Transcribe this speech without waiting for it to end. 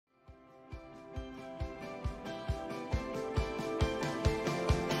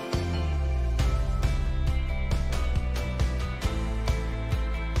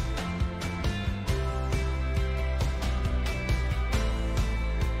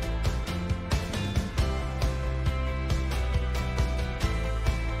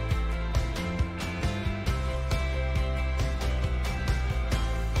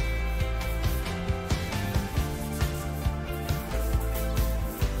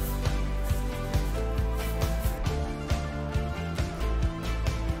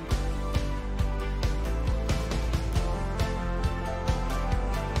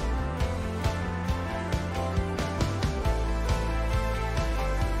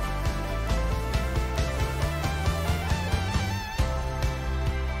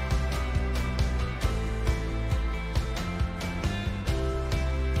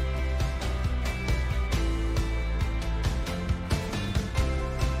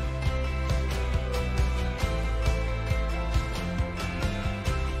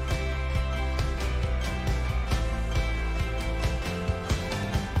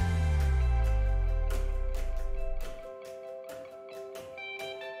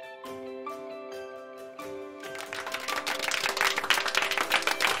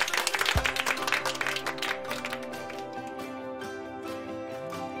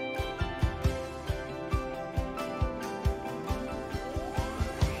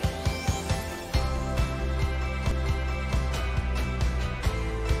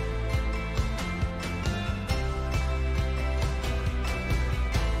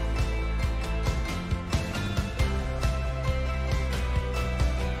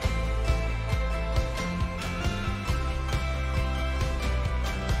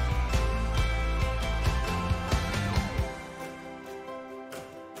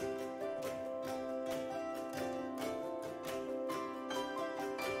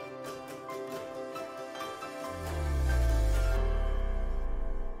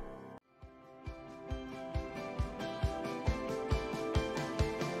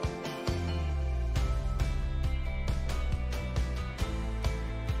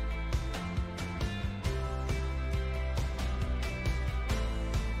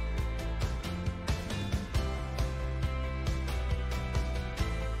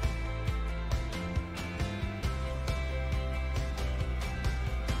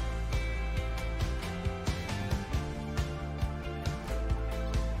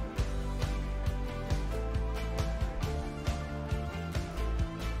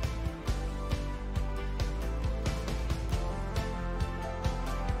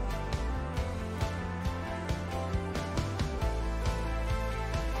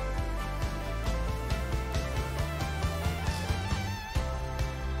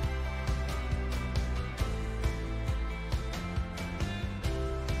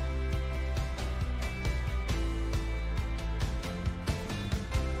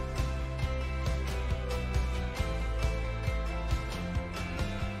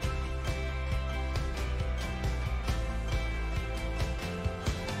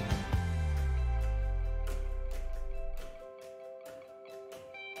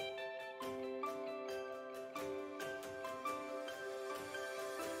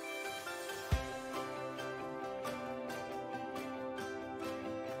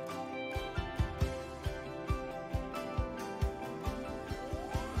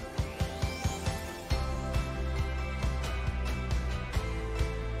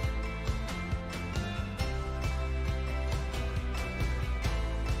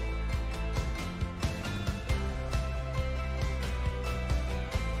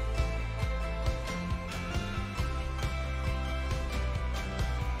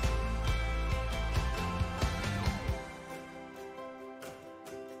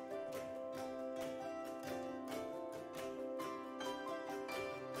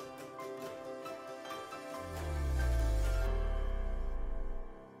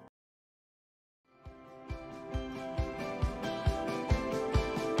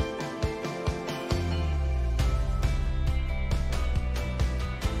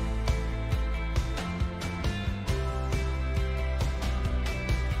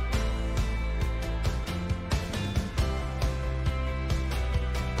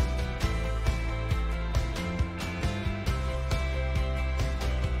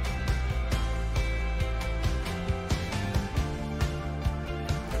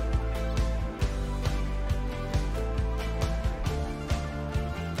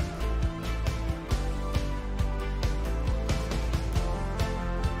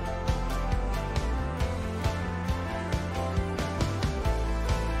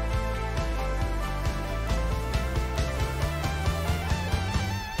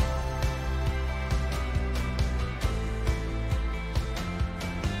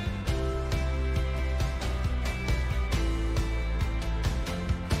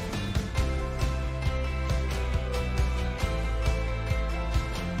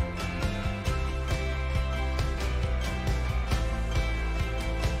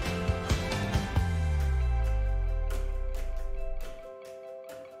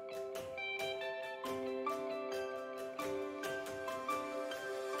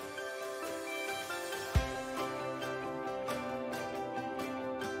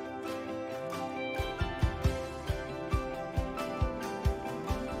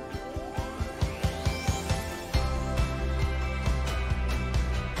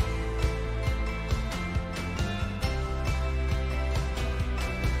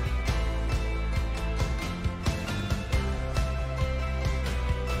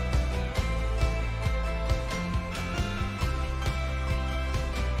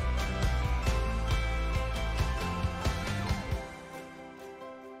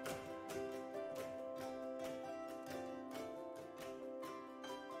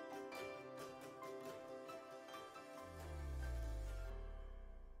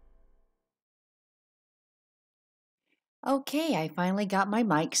Okay, I finally got my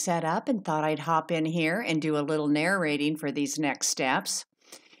mic set up and thought I'd hop in here and do a little narrating for these next steps.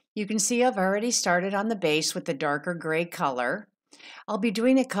 You can see I've already started on the base with the darker gray color. I'll be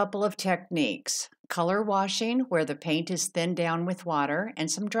doing a couple of techniques: color washing, where the paint is thinned down with water, and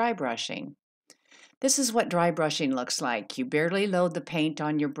some dry brushing. This is what dry brushing looks like. You barely load the paint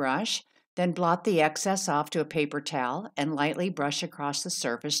on your brush, then blot the excess off to a paper towel and lightly brush across the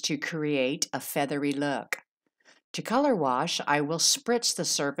surface to create a feathery look. To color wash, I will spritz the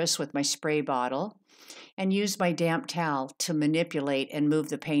surface with my spray bottle and use my damp towel to manipulate and move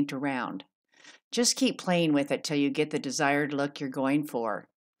the paint around. Just keep playing with it till you get the desired look you're going for.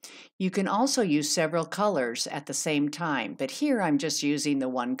 You can also use several colors at the same time, but here I'm just using the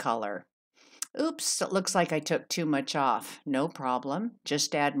one color. Oops, it looks like I took too much off. No problem.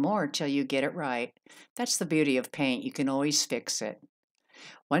 Just add more till you get it right. That's the beauty of paint. You can always fix it.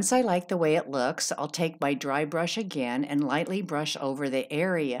 Once I like the way it looks, I'll take my dry brush again and lightly brush over the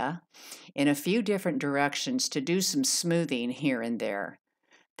area in a few different directions to do some smoothing here and there.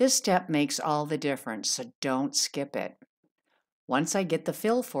 This step makes all the difference, so don't skip it. Once I get the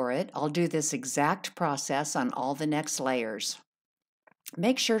feel for it, I'll do this exact process on all the next layers.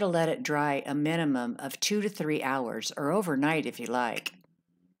 Make sure to let it dry a minimum of 2 to 3 hours, or overnight if you like.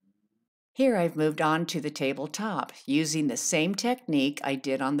 Here I've moved on to the tabletop, using the same technique I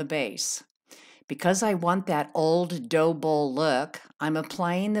did on the base. Because I want that old dough bowl look, I'm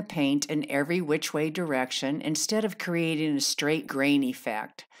applying the paint in every which way direction instead of creating a straight grain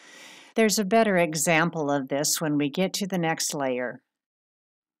effect. There's a better example of this when we get to the next layer.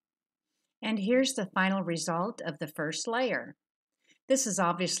 And here's the final result of the first layer. This is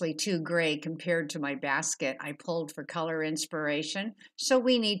obviously too gray compared to my basket I pulled for color inspiration, so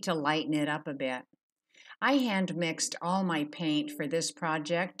we need to lighten it up a bit. I hand mixed all my paint for this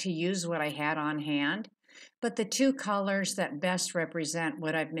project to use what I had on hand, but the two colors that best represent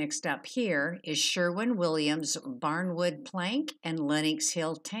what I've mixed up here is Sherwin-Williams Barnwood Plank and Lenox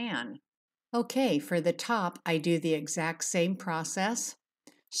Hill Tan. Okay, for the top, I do the exact same process.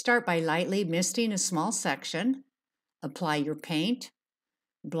 Start by lightly misting a small section, apply your paint,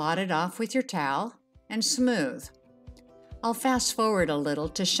 blot it off with your towel, and smooth. I'll fast forward a little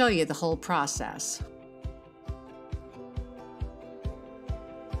to show you the whole process.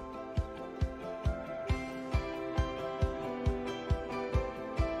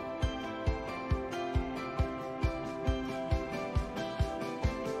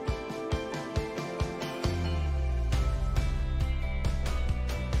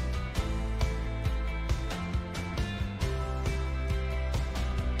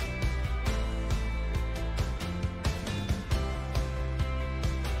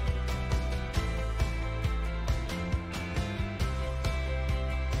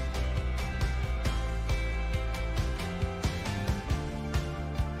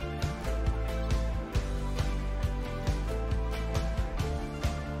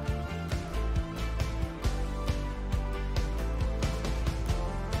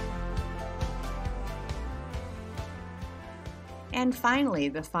 And finally,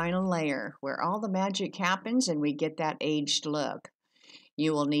 the final layer, where all the magic happens and we get that aged look.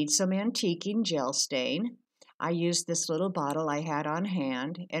 You will need some antiquing gel stain. I used this little bottle I had on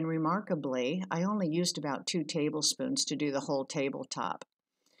hand, and remarkably, I only used about 2 tablespoons to do the whole tabletop.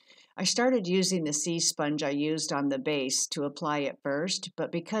 I started using the sea sponge I used on the base to apply it first,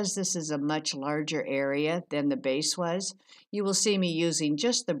 but because this is a much larger area than the base was, you will see me using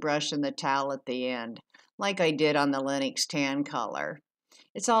just the brush and the towel at the end, like I did on the Lenox Tan color.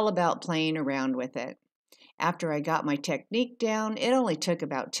 It's all about playing around with it. After I got my technique down, it only took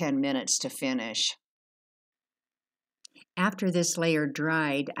about 10 minutes to finish. After this layer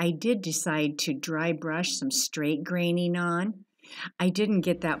dried, I did decide to dry brush some straight graining on. I didn't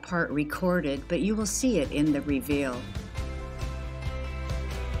get that part recorded, but you will see it in the reveal.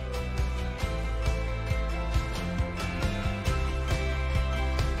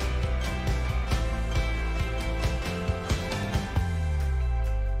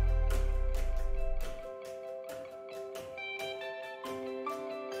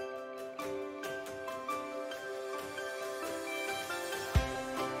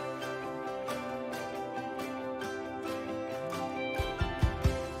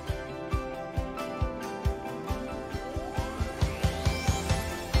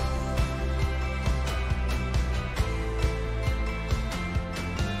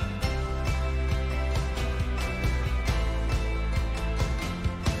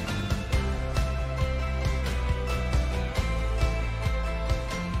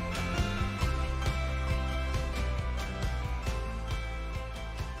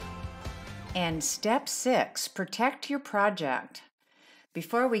 And step 6, protect your project.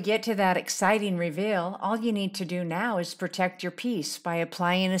 Before we get to that exciting reveal, all you need to do now is protect your piece by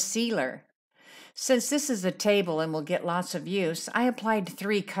applying a sealer. Since this is a table and will get lots of use, I applied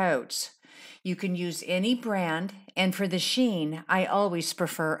 3 coats. You can use any brand, and for the sheen, I always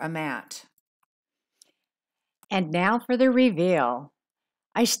prefer a matte. And now for the reveal.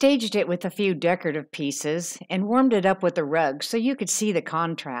 I staged it with a few decorative pieces and warmed it up with a rug so you could see the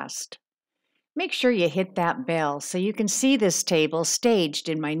contrast. Make sure you hit that bell so you can see this table staged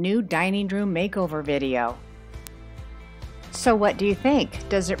in my new dining room makeover video. So what do you think?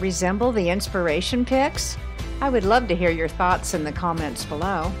 Does it resemble the inspiration pics? I would love to hear your thoughts in the comments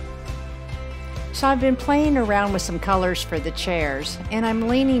below. So I've been playing around with some colors for the chairs, and I'm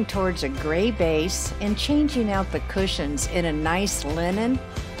leaning towards a gray base and changing out the cushions in a nice linen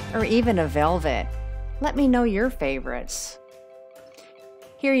or even a velvet. Let me know your favorites.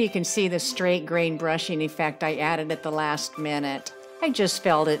 Here you can see the straight grain brushing effect I added at the last minute. I just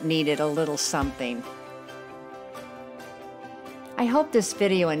felt it needed a little something. I hope this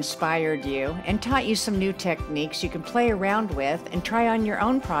video inspired you and taught you some new techniques you can play around with and try on your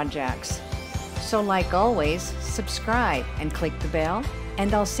own projects. So like always, subscribe and click the bell,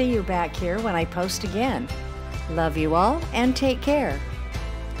 and I'll see you back here when I post again. Love you all and take care.